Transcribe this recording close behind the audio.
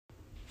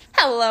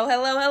Hello,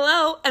 hello,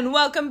 hello, and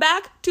welcome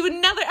back to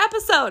another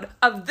episode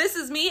of This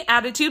Is Me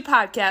Attitude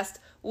Podcast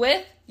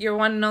with your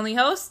one and only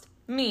host,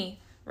 me,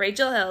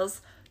 Rachel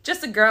Hills,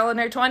 just a girl in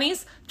her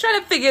 20s trying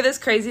to figure this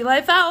crazy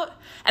life out.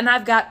 And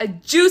I've got a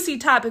juicy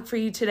topic for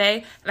you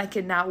today, and I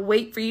cannot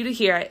wait for you to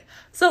hear it.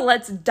 So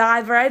let's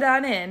dive right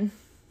on in.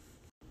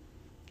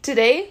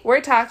 Today,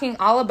 we're talking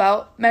all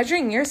about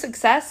measuring your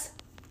success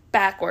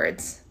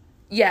backwards.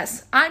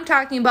 Yes, I'm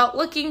talking about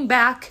looking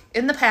back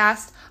in the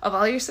past of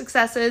all your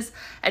successes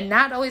and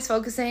not always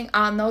focusing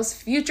on those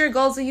future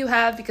goals that you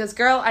have, because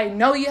girl, I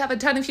know you have a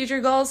ton of future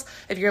goals.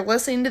 If you're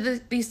listening to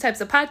these types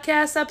of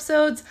podcast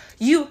episodes,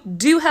 you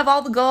do have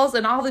all the goals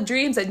and all the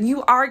dreams and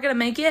you are going to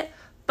make it.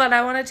 But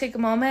I want to take a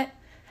moment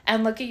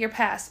and look at your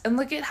past and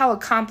look at how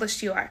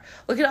accomplished you are.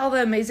 Look at all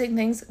the amazing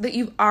things that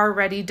you've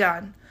already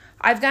done.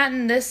 I've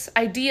gotten this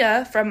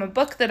idea from a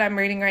book that I'm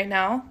reading right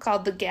now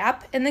called The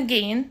Gap and the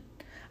Gain.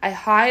 I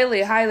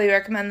highly, highly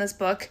recommend this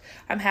book.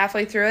 I'm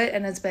halfway through it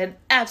and it's been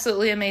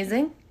absolutely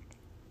amazing.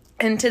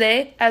 And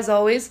today, as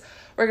always,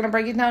 we're going to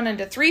break it down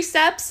into 3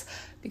 steps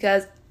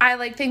because I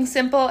like things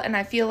simple and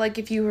I feel like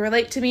if you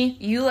relate to me,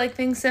 you like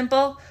things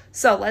simple.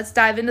 So let's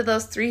dive into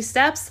those 3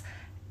 steps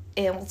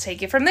and we'll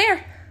take it from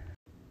there.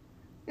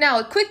 Now,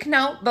 a quick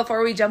note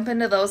before we jump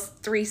into those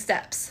 3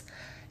 steps.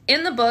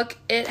 In the book,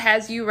 it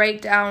has you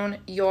write down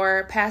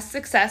your past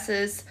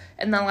successes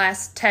in the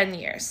last 10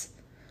 years.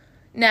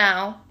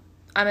 Now,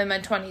 I'm in my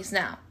 20s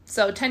now.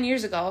 So 10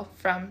 years ago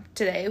from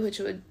today,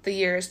 the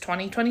year is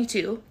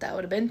 2022, that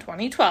would have been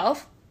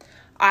 2012,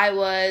 I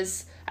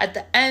was at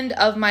the end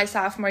of my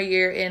sophomore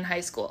year in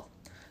high school.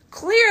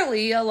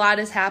 Clearly, a lot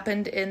has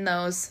happened in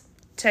those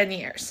 10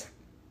 years.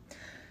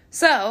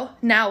 So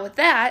now with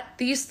that,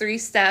 these 3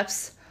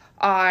 steps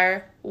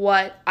are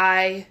what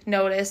I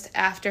noticed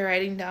after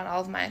writing down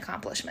all of my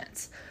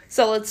accomplishments.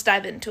 So let's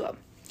dive into them.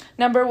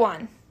 Number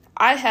 1,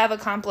 I have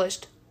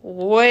accomplished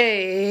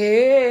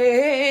way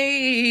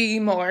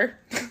more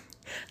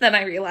than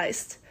I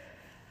realized.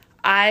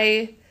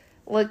 I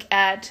look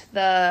at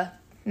the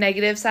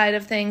negative side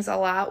of things a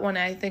lot when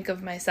I think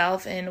of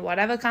myself and what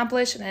I've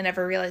accomplished, and I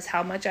never realized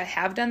how much I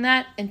have done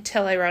that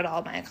until I wrote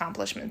all my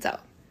accomplishments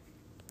out.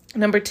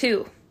 Number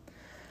 2,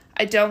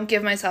 I don't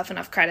give myself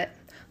enough credit.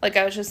 Like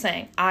I was just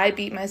saying, I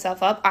beat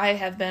myself up. I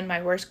have been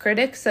my worst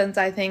critic since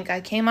I think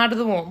I came out of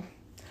the womb.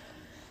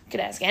 You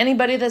could ask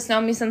anybody that's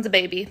known me since a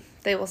baby.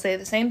 They will say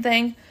the same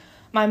thing.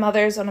 My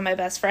mother is one of my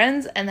best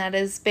friends, and that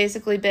has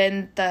basically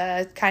been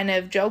the kind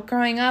of joke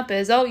growing up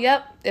is, oh,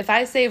 yep, if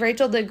I say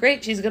Rachel did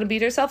great, she's going to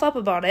beat herself up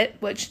about it,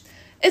 which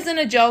isn't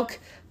a joke,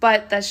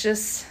 but that's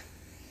just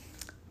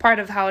part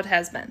of how it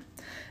has been.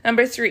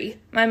 Number 3,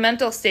 my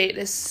mental state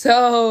is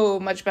so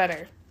much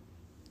better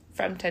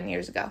from 10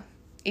 years ago,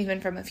 even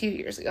from a few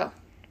years ago.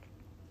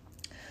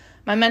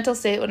 My mental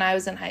state when I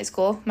was in high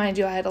school, mind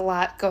you, I had a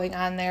lot going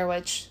on there,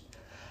 which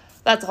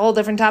that's a whole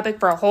different topic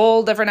for a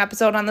whole different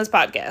episode on this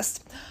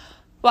podcast.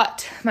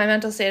 But my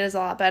mental state is a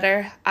lot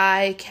better.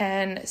 I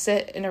can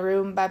sit in a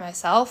room by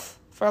myself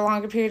for a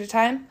longer period of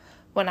time.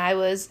 When I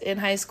was in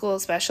high school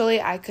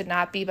especially, I could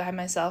not be by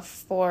myself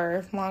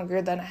for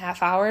longer than a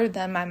half hour.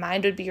 Then my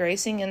mind would be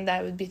racing and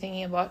I would be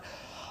thinking about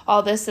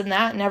all this and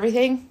that and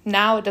everything.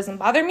 Now it doesn't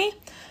bother me.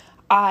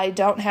 I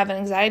don't have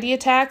anxiety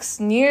attacks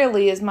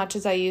nearly as much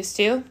as I used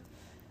to.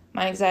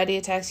 My anxiety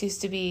attacks used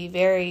to be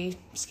very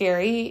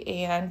scary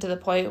and to the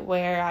point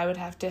where I would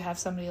have to have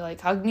somebody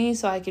like hug me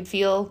so I could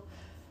feel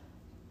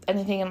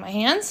anything in my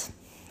hands.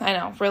 I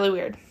know, really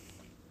weird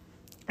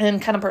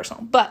and kind of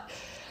personal. But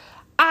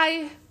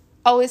I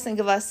always think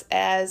of us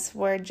as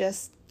we're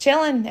just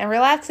chilling and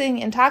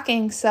relaxing and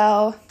talking.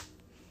 So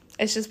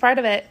it's just part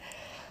of it.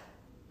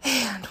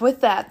 And with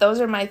that, those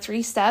are my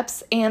 3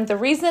 steps. And the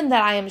reason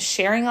that I am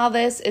sharing all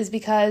this is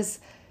because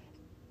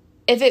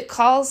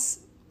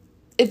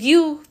if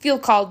you feel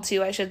called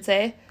to, I should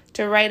say,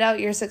 to write out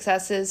your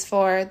successes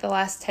for the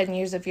last 10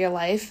 years of your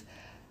life,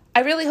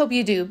 I really hope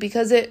you do,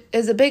 because it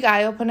is a big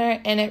eye-opener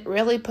and it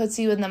really puts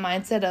you in the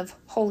mindset of,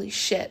 holy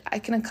shit, I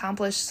can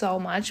accomplish so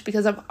much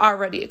because I've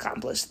already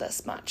accomplished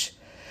this much.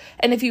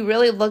 And if you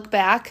really look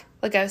back,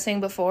 like I was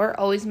saying before,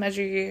 always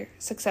measure your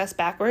success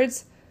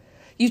backwards,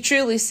 you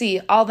truly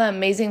see all the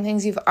amazing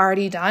things you've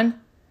already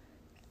done,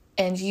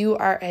 and you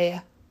are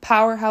a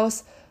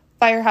powerhouse,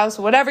 firehouse,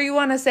 whatever you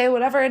want to say,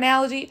 whatever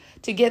analogy,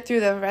 to get through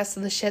the rest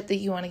of the shit that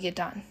you want to get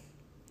done.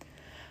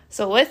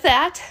 So with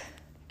that,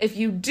 if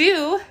you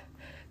do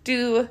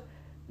the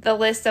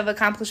list of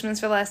accomplishments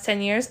for the last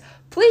 10 years,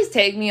 please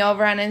tag me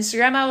over on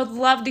Instagram. I would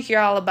love to hear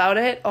all about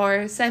it,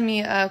 or send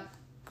me a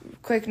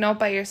quick note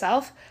by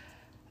yourself.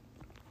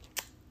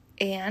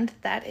 And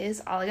that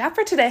is all I got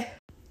for today.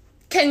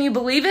 Can you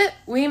believe it?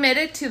 We made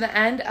it to the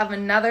end of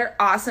another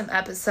awesome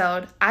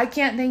episode. I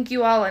can't thank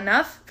you all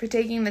enough for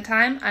taking the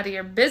time out of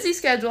your busy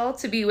schedule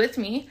to be with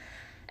me.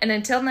 And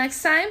until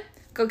next time,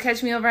 go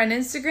catch me over on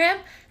Instagram,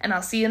 and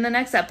I'll see you in the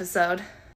next episode.